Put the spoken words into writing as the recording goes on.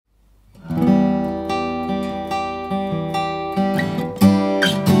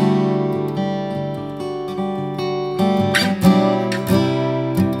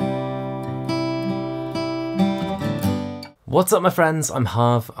What's up my friends, I'm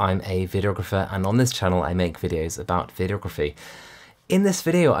Harv, I'm a videographer, and on this channel I make videos about videography. In this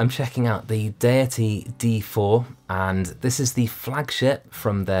video I'm checking out the Deity D4, and this is the flagship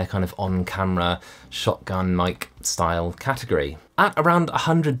from their kind of on-camera shotgun mic style category. At around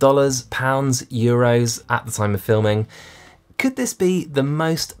 $100, pounds, euros at the time of filming, could this be the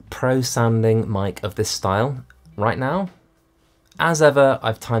most pro-sounding mic of this style right now? As ever,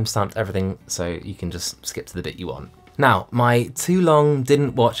 I've timestamped everything so you can just skip to the bit you want. Now, my too long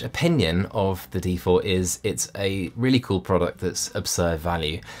didn't watch opinion of the D4 is it's a really cool product that's absurd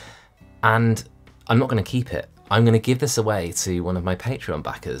value, and I'm not going to keep it. I'm going to give this away to one of my Patreon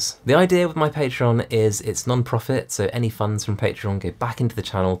backers. The idea with my Patreon is it's non-profit, so any funds from Patreon go back into the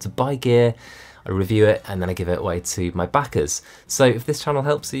channel to buy gear, I review it, and then I give it away to my backers. So if this channel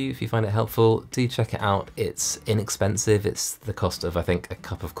helps you, if you find it helpful, do check it out. It's inexpensive. It's the cost of, I think, a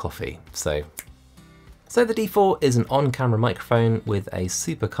cup of coffee. So the D4 is an on-camera microphone with a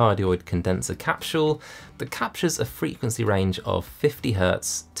supercardioid condenser capsule that captures a frequency range of 50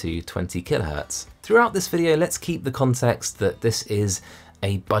 Hz to 20 kHz. Throughout this video, let's keep the context that this is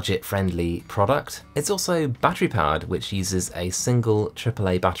a budget-friendly product. It's also battery-powered, which uses a single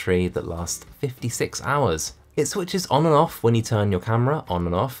AAA battery that lasts 56 hours. It switches on and off when you turn your camera on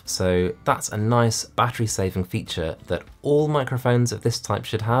and off, so that's a nice battery-saving feature that all microphones of this type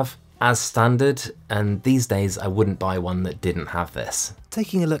should have as standard, and these days I wouldn't buy one that didn't have this.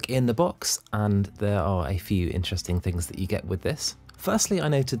 Taking a look in the box, and there are a few interesting things that you get with this. Firstly, I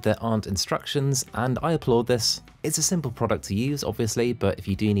noted there aren't instructions, and I applaud this. It's a simple product to use, obviously, but if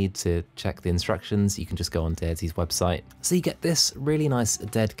you do need to check the instructions, you can just go on Deity's website. So you get this really nice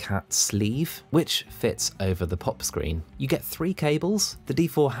dead cat sleeve, which fits over the pop screen. You get 3 cables. The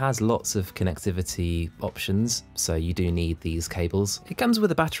D4 has lots of connectivity options, so you do need these cables. It comes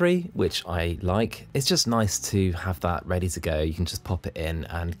with a battery, which I like. It's just nice to have that ready to go. You can just pop it in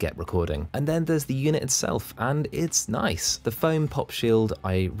and get recording. And then there's the unit itself, and it's nice. The foam pop shield,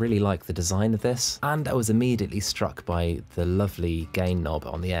 I really like the design of this, and I was immediately struck by the lovely gain knob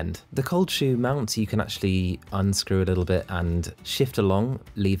on the end. The cold shoe mount, you can actually unscrew a little bit and shift along,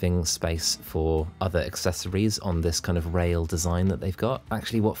 leaving space for other accessories on this kind of rail design that they've got.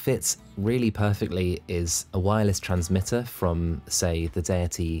 Actually, what fits really perfectly is a wireless transmitter from, say, the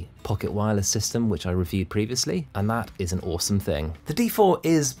Deity Pocket Wireless system, which I reviewed previously, and that is an awesome thing. The D4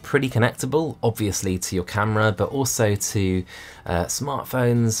 is pretty connectable, obviously to your camera, but also to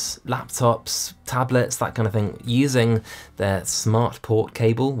smartphones, laptops, tablets, that kind of thing, using their smart port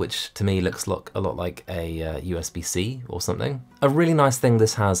cable, which to me looks a lot like a USB-C or something. A really nice thing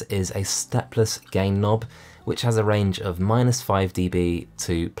this has is a stepless gain knob, which has a range of -5 dB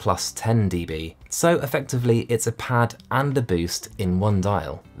to +10 dB. So effectively it's a pad and a boost in one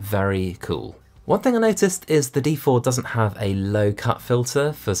dial. Very cool. One thing I noticed is the D4 doesn't have a low cut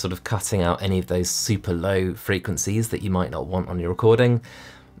filter for sort of cutting out any of those super low frequencies that you might not want on your recording.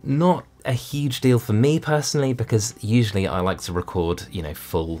 Not a huge deal for me personally, because usually I like to record, you know,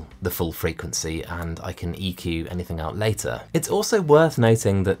 the full frequency, and I can EQ anything out later. It's also worth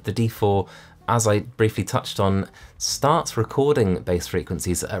noting that the D4, as I briefly touched on, starts recording bass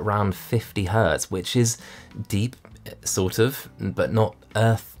frequencies at around 50 Hz, which is deep, sort of, but not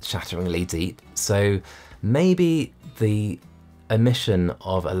earth-shatteringly deep. So maybe the omission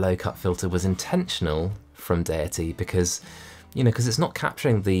of a low-cut filter was intentional from Deity, because, you know, because it's not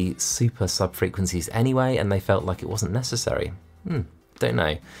capturing the super sub-frequencies anyway, and they felt like it wasn't necessary. Don't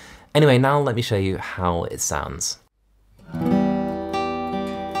know. Anyway, now let me show you how it sounds.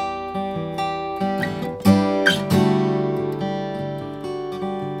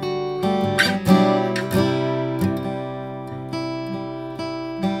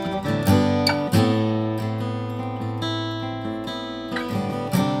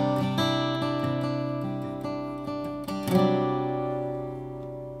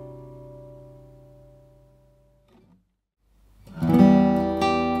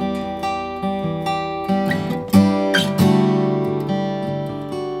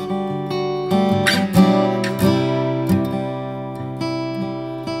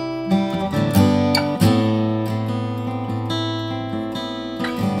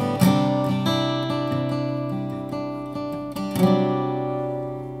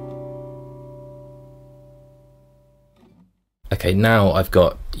 Okay, now I've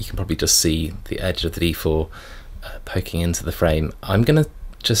got, you can probably just see the edge of the D4 poking into the frame. I'm gonna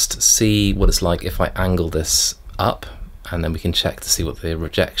just see what it's like if I angle this up, and then we can check to see what the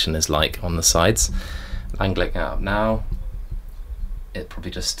rejection is like on the sides. Angling it out now, it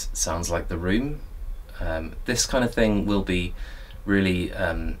probably just sounds like the room. This kind of thing will be really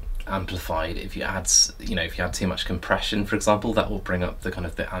amplified. If you add, if you add too much compression, for example, that will bring up the kind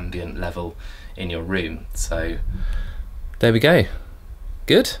of the ambient level in your room. So there we go.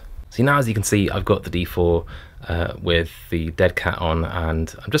 Good. So now, as you can see, I've got the D4 with the dead cat on,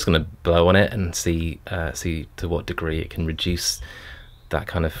 and I'm just going to blow on it and see to what degree it can reduce that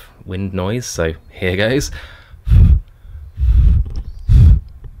kind of wind noise. So here goes.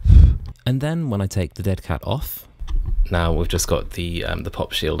 And then when I take the dead cat off, now we've just got the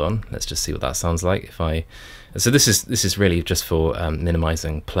pop shield on. Let's just see what that sounds like. So this is really just for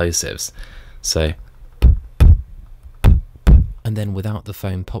minimizing plosives. So, and then without the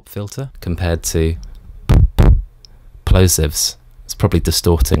foam pop filter, compared to plosives, it's probably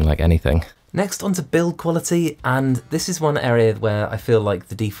distorting like anything. Next, on to build quality, and this is one area where I feel like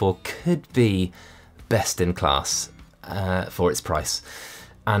the D4 could be best in class for its price.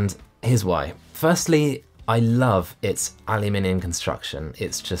 And here's why. Firstly, I love its aluminium construction.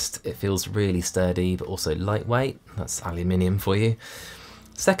 It feels really sturdy, but also lightweight. That's aluminium for you.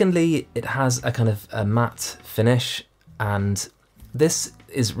 Secondly, it has a kind of a matte finish, and this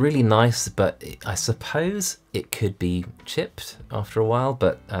is really nice, but I suppose it could be chipped after a while,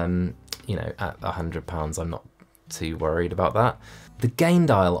 but you know, at £100, I'm not too worried about that. The gain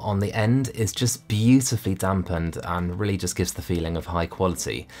dial on the end is just beautifully dampened and really just gives the feeling of high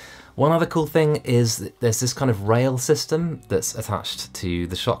quality. One other cool thing is that there's this kind of rail system that's attached to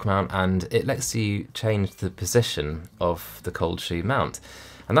the shock mount, and it lets you change the position of the cold shoe mount.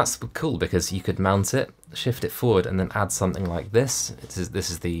 And that's cool because you could mount it, shift it forward, and then add something like this. This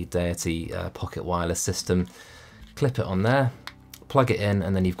is the Deity pocket wireless system. Clip it on there, plug it in,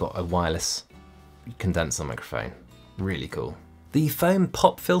 and then you've got a wireless condenser microphone. Really cool. The foam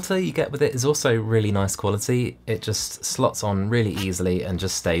pop filter you get with it is also really nice quality. It just slots on really easily and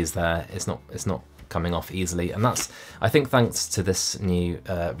just stays there. It's not coming off easily, and that's, I think, thanks to this new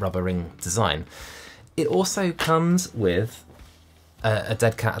rubber ring design. It also comes with a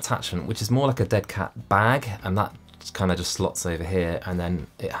dead cat attachment, which is more like a dead cat bag, and that kind of just slots over here, and then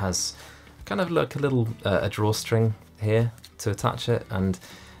it has kind of like a little a drawstring here to attach it, and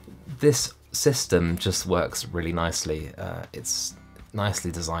this system just works really nicely. It's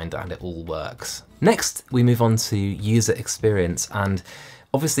nicely designed and it all works. Next, we move on to user experience, and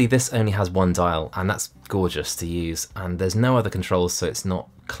obviously this only has one dial, and that's gorgeous to use, and there's no other controls, so it's not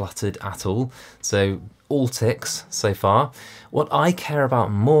cluttered at all. So all ticks so far. What I care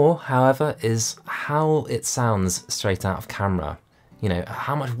about more, however, is how it sounds straight out of camera. You know,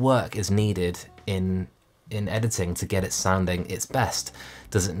 how much work is needed in editing to get it sounding its best.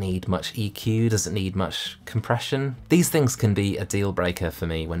 Does it need much EQ? Does it need much compression? These things can be a deal breaker for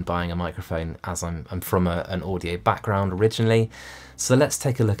me when buying a microphone, as I'm from an audio background originally. So let's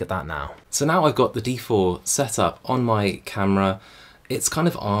take a look at that now. So now I've got the D4 set up on my camera. It's kind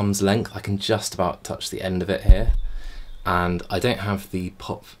of arm's length. I can just about touch the end of it here. And I don't have the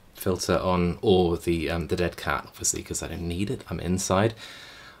pop filter on, or the dead cat, obviously, because I don't need it. I'm inside.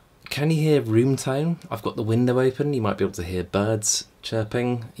 Can you hear room tone? I've got the window open. You might be able to hear birds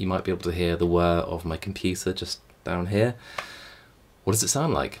chirping. You might be able to hear the whir of my computer just down here. What does it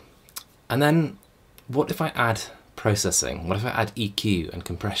sound like? And then what if I add processing? What if I add EQ and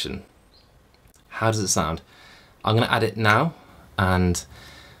compression? How does it sound? I'm going to add it now, and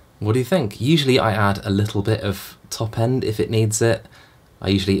what do you think? Usually I add a little bit of top end if it needs it. I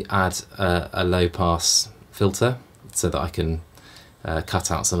usually add a low pass filter so that I can cut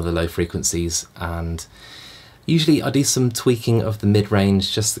out some of the low frequencies, and usually I do some tweaking of the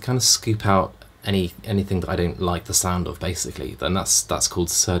mid-range just to kind of scoop out anything that I don't like the sound of, basically. Then that's called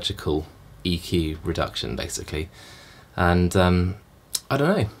surgical EQ reduction, basically. And I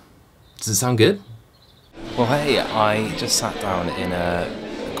don't know, does it sound good? Well, hey, I just sat down in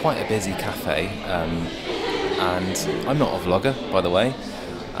quite a busy cafe, and I'm not a vlogger, by the way,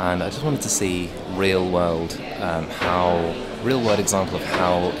 and I just wanted to see real-world example of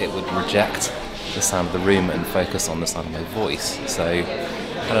how it would reject the sound of the room and focus on the sound of my voice. So,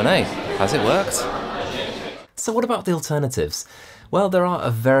 I don't know, has it worked? So what about the alternatives? Well, there are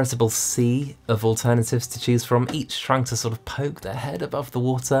a veritable sea of alternatives to choose from, each trying to sort of poke their head above the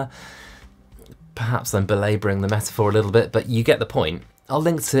water. Perhaps I'm belabouring the metaphor a little bit, but you get the point. I'll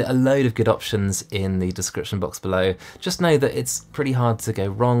link to a load of good options in the description box below. Just know that it's pretty hard to go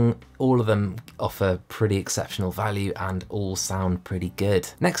wrong. All of them offer pretty exceptional value and all sound pretty good.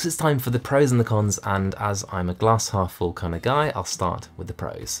 Next, it's time for the pros and the cons, and as I'm a glass half full kind of guy, I'll start with the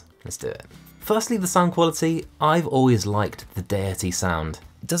pros. Let's do it. Firstly, the sound quality. I've always liked the Deity sound.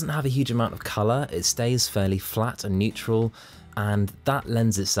 It doesn't have a huge amount of colour, it stays fairly flat and neutral, and that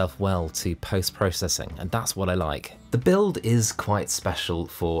lends itself well to post-processing, and that's what I like. The build is quite special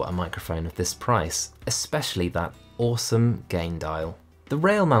for a microphone of this price, especially that awesome gain dial. The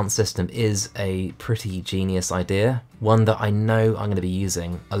rail mount system is a pretty genius idea, one that I know I'm going to be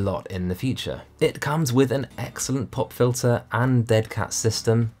using a lot in the future. It comes with an excellent pop filter and dead cat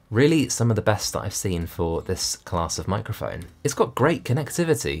system, really some of the best that I've seen for this class of microphone. It's got great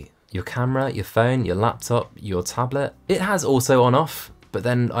connectivity, your camera, your phone, your laptop, your tablet. It has auto on off, but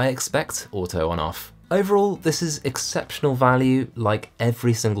then I expect auto on off. Overall, this is exceptional value like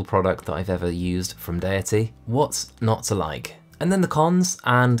every single product that I've ever used from Deity. What's not to like? And then the cons,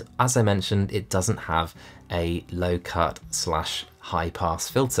 and as I mentioned, it doesn't have a low cut / high pass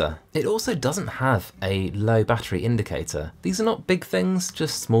filter. It also doesn't have a low battery indicator. These are not big things,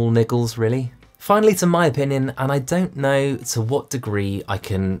 just small niggles really. Finally, to my opinion, and I don't know to what degree I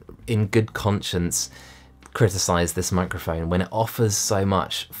can, in good conscience, criticize this microphone when it offers so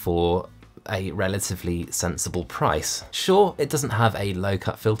much for a relatively sensible price. Sure, it doesn't have a low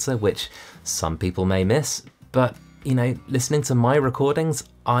cut filter, which some people may miss, but you know, listening to my recordings,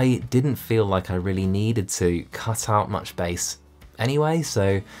 I didn't feel like I really needed to cut out much bass anyway,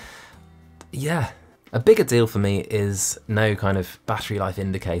 so yeah. A bigger deal for me is no kind of battery life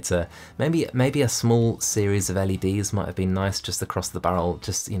indicator. Maybe a small series of LEDs might have been nice just across the barrel,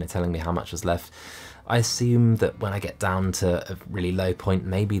 just, you know, telling me how much was left. I assume that when I get down to a really low point,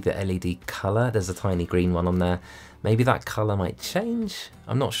 maybe the LED color, there's a tiny green one on there, maybe that color might change,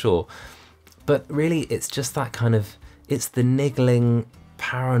 I'm not sure. But really, it's just that kind of, it's the niggling,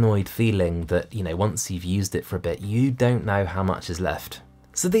 paranoid feeling that, you know, once you've used it for a bit, you don't know how much is left.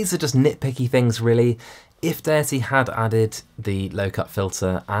 So these are just nitpicky things really. If Deity had added the low cut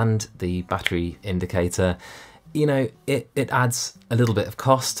filter and the battery indicator, you know, it adds a little bit of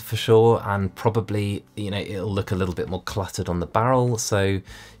cost for sure, and probably, you know, it'll look a little bit more cluttered on the barrel. So,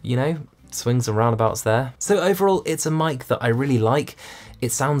 you know, swings and roundabouts there. So overall, it's a mic that I really like.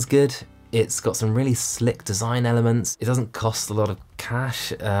 It sounds good. It's got some really slick design elements. It doesn't cost a lot of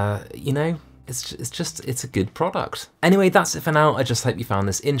cash, you know, it's a good product. Anyway, that's it for now. I just hope you found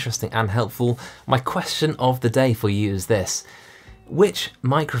this interesting and helpful. My question of the day for you is this: which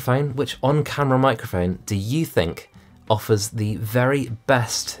on-camera microphone do you think offers the very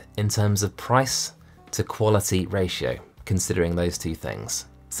best in terms of price to quality ratio, considering those two things?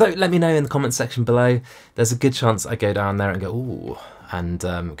 So let me know in the comment section below. There's a good chance I go down there and go, ooh, and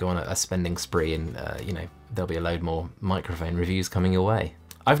go on a spending spree, and you know, there'll be a load more microphone reviews coming your way.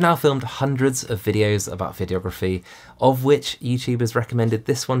 I've now filmed hundreds of videos about videography, of which YouTube has recommended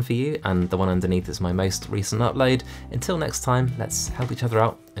this one for you, and the one underneath is my most recent upload. Until next time, let's help each other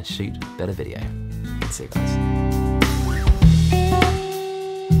out and shoot better video. See you guys.